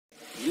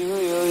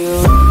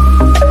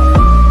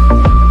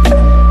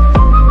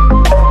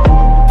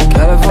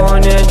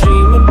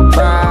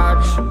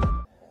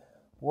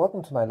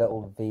to my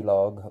little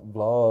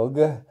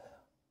vlog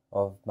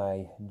of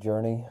my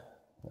journey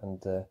and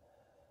the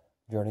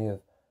journey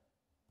of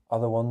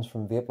other ones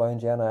from Vape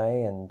Lounge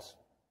NI and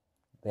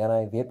the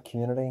NI Vape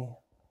community,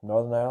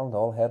 Northern Ireland,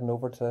 all heading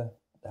over to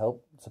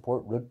help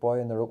support Rude Boy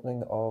in their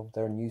opening of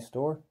their new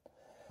store.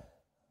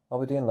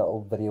 I'll be doing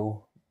little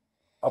video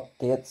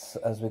updates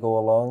as we go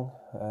along.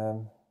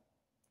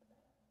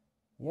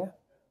 Yeah,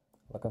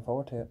 looking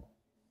forward to it.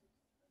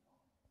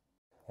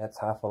 It's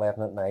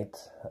 11:30 at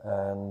night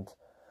and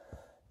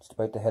just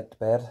about to head to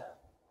bed.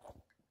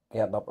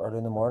 Getting up early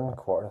in the morning,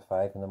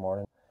 4:45 in the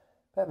morning.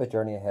 Bit of a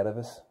journey ahead of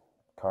us.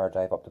 Car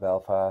drive up to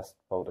Belfast,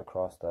 boat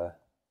across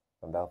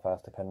from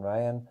Belfast to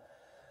Kinryan,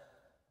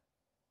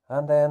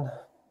 and then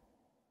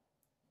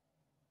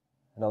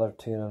another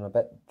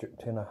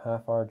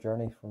 2.5 hour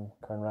journey from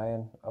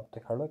Kinryan up to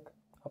Carluke,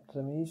 up to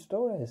the new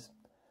store is.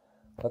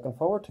 Looking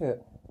forward to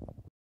it.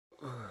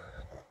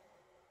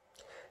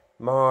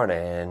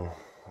 Morning.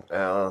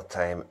 Well,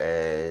 time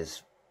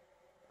is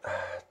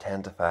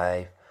 10 to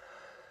 5.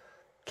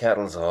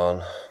 Kettle's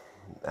on.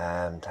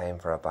 Time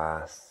for a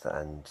bath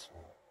and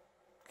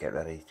get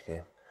ready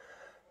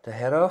to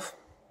head off.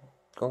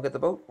 Go and get the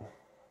boat.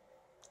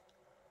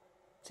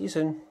 See you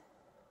soon.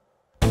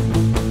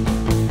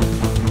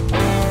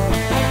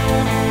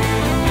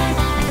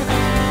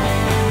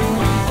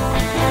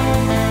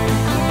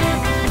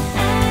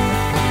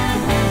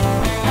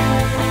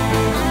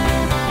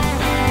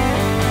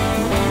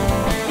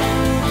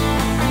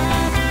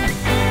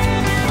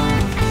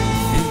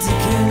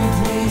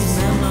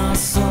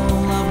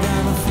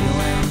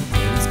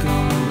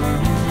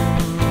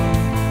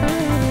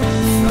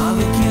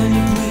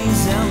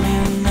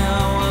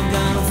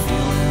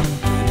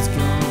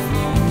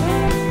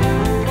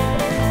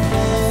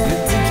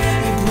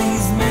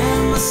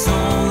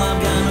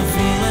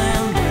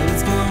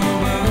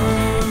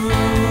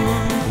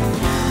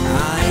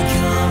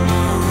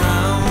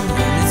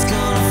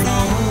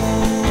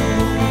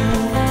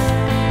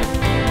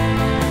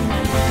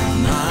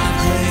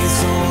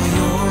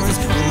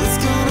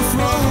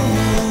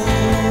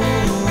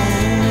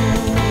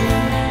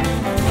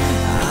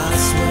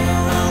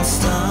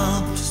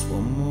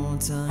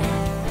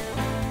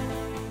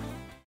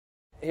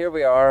 Here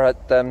we are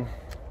at the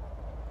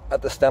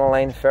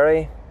Stena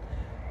ferry.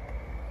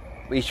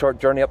 Wee short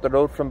journey up the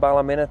road from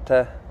Ballymena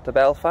to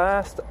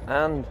Belfast,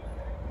 and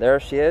there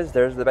she is.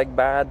 There's the big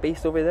bad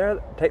beast over there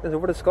taking us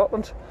over to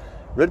Scotland.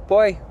 Rude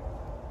Boy,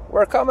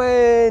 we're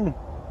coming!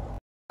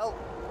 Well,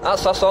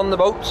 that's us on the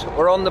boat.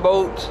 We're on the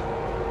boat.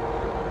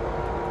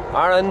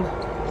 Aaron,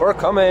 we're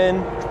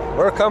coming.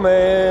 We're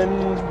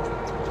coming.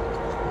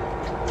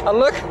 And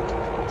look,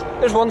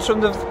 there's ones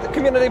from the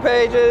community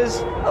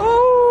pages.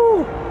 Oh!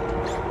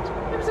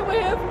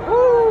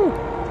 Woo!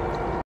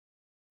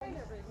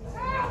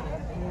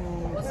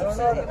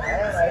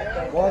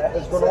 What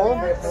is going on?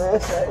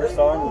 We're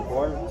starting the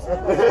porn.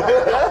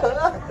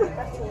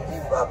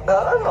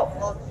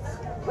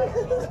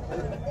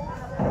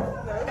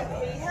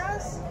 He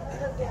has?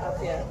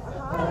 Yeah.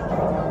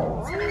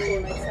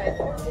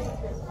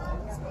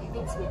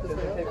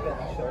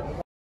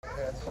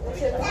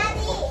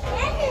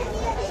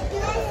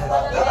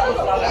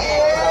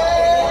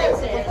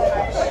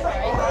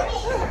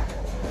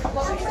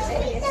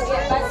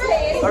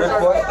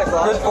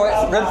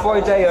 Rude Boy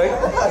day out.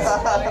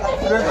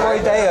 Rude Boy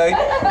day out.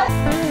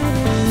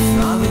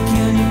 Father,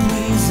 can you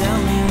please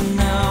help me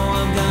now?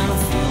 I've got a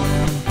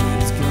feeling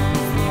it's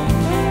gonna roll.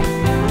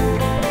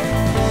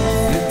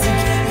 Victor,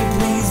 can you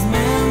please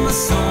mend my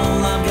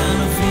soul? I've got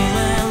a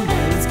feeling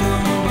that it's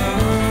gonna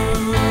burn.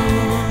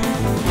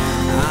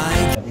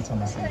 Every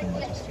time I see them, I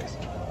just chase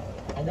them.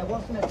 And there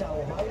wasn't a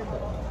double higher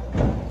though.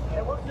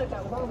 There wasn't a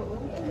double higher.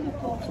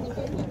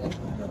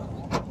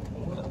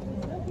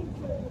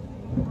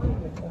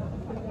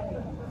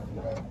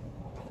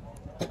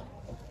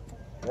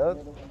 Good.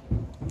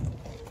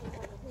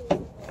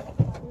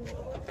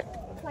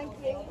 Thank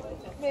you.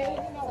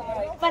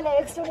 My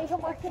legs don't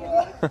even work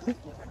anymore.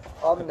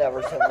 I'm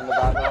never sitting in the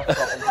back of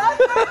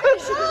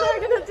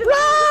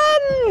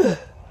Run!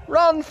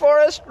 Run,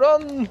 Forrest,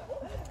 run!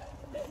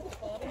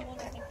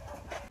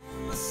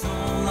 My soul,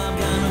 I've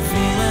got a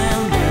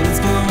feeling that it's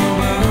gonna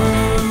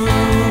burn.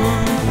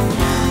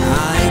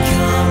 I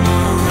come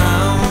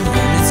around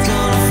and it's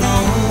gonna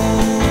flow.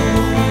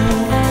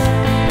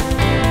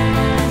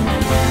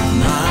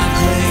 My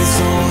place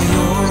or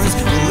yours,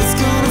 well, it's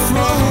gonna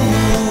flow.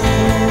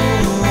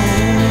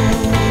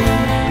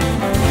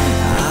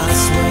 I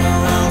swear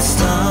I'll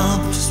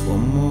stop just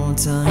one more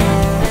time.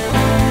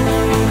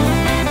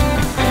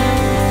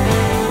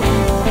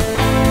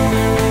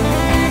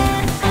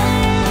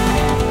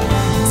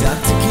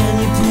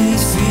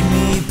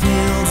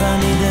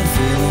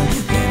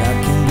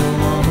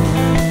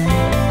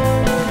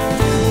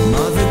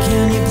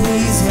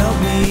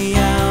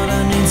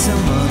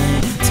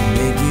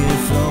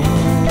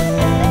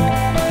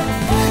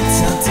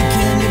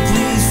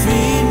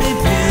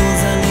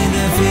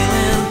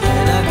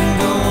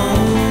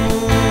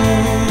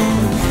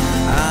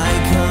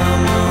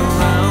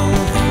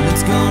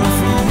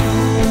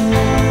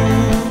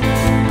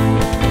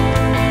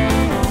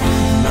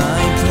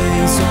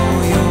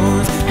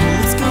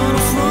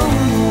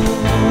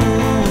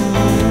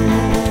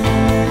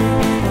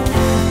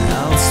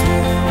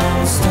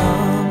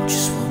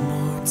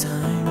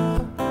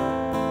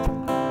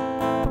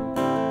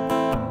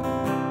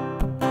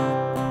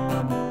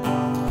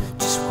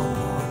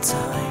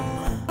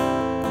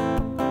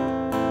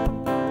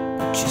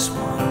 just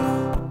one,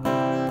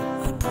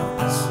 I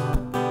promise.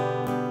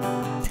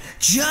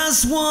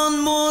 Just one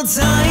more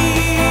time.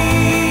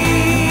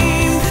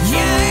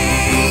 Yeah,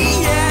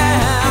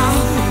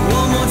 yeah.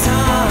 One more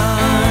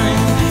time.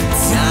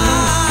 Time.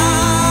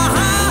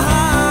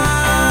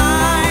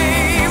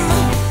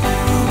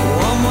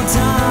 One more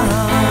time.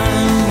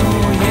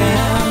 Oh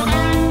yeah.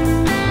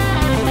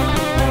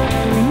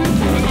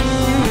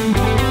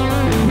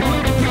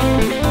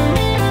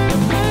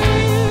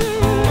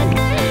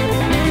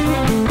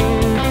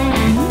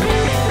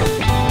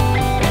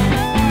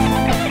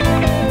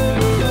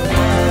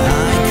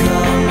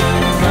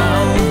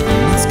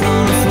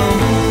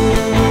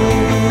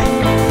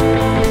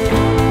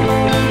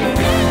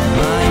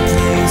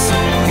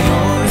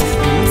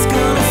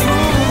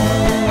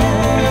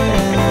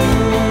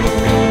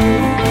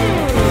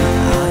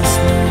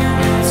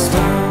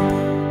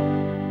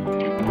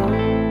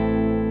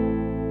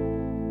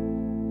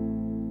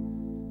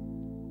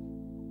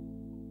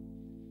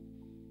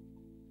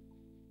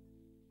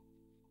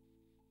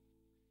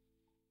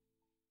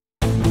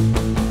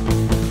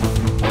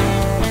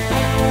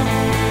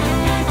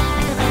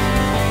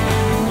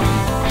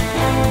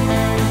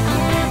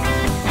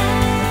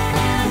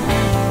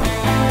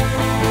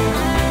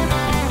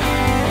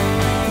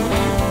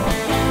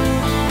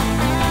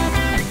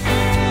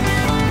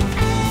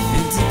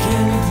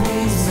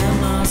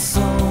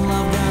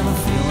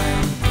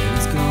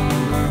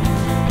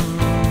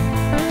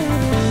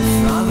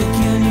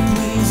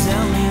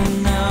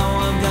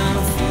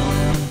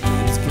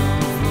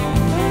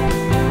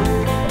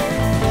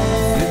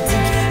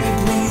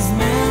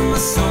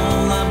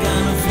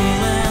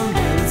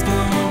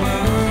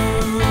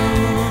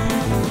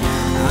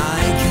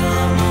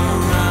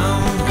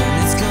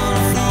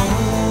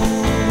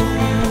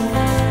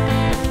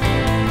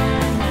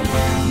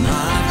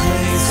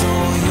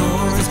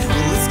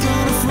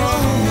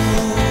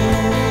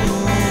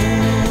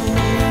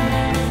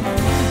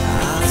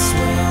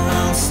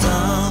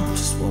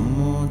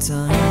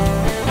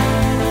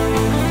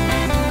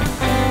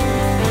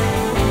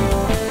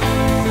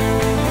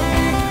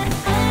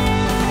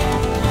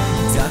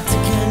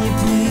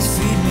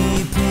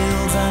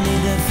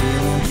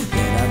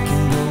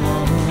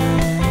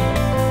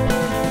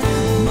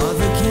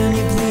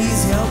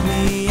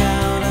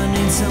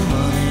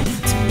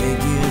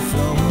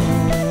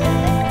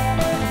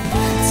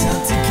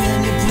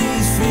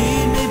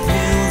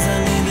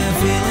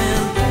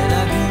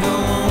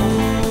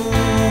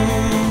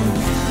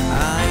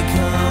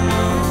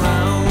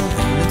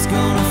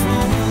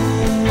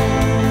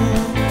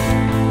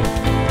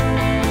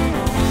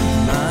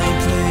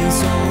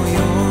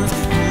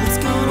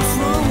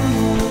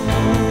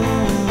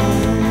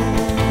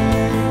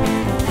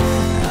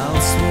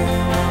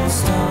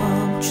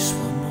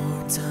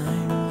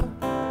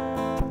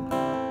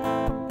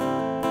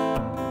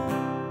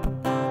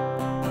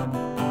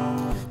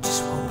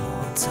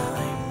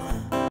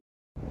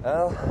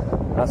 Well,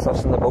 that's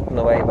us in the boat on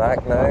the way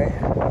back now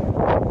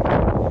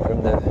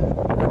from the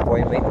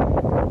Boy meeting.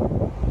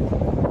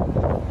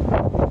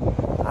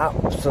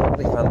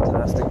 Absolutely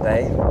fantastic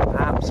day,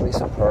 absolutely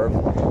superb.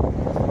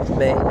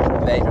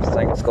 Major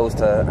thanks goes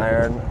to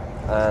Aaron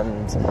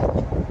and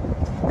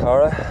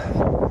Cara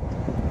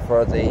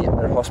for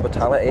their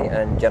hospitality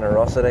and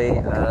generosity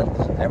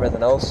and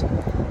everything else.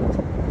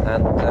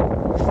 And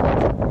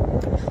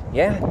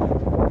yeah,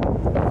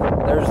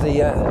 there's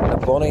the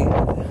bonny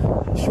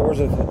shores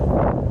of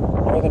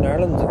Northern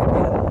Ireland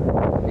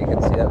again. You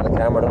can see that in the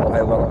camera. I don't know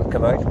how well it'll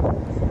come out,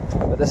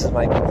 but this is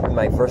my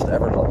first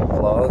ever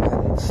vlog,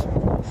 and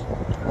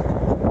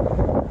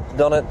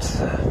done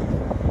it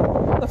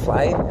on the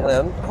fly, and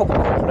I hope it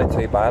doesn't turn out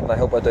too bad, and I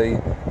hope I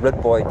do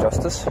Rude Boy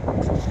justice,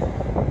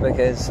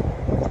 because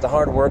the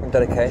hard work and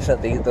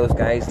dedication that those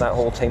guys, that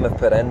whole team, have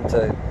put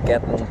into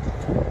getting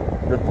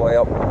Rude Boy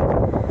up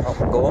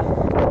and going,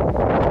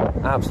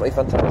 absolutely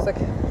fantastic.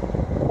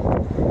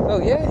 So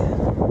yeah,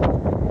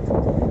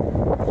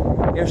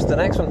 here's the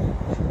next one.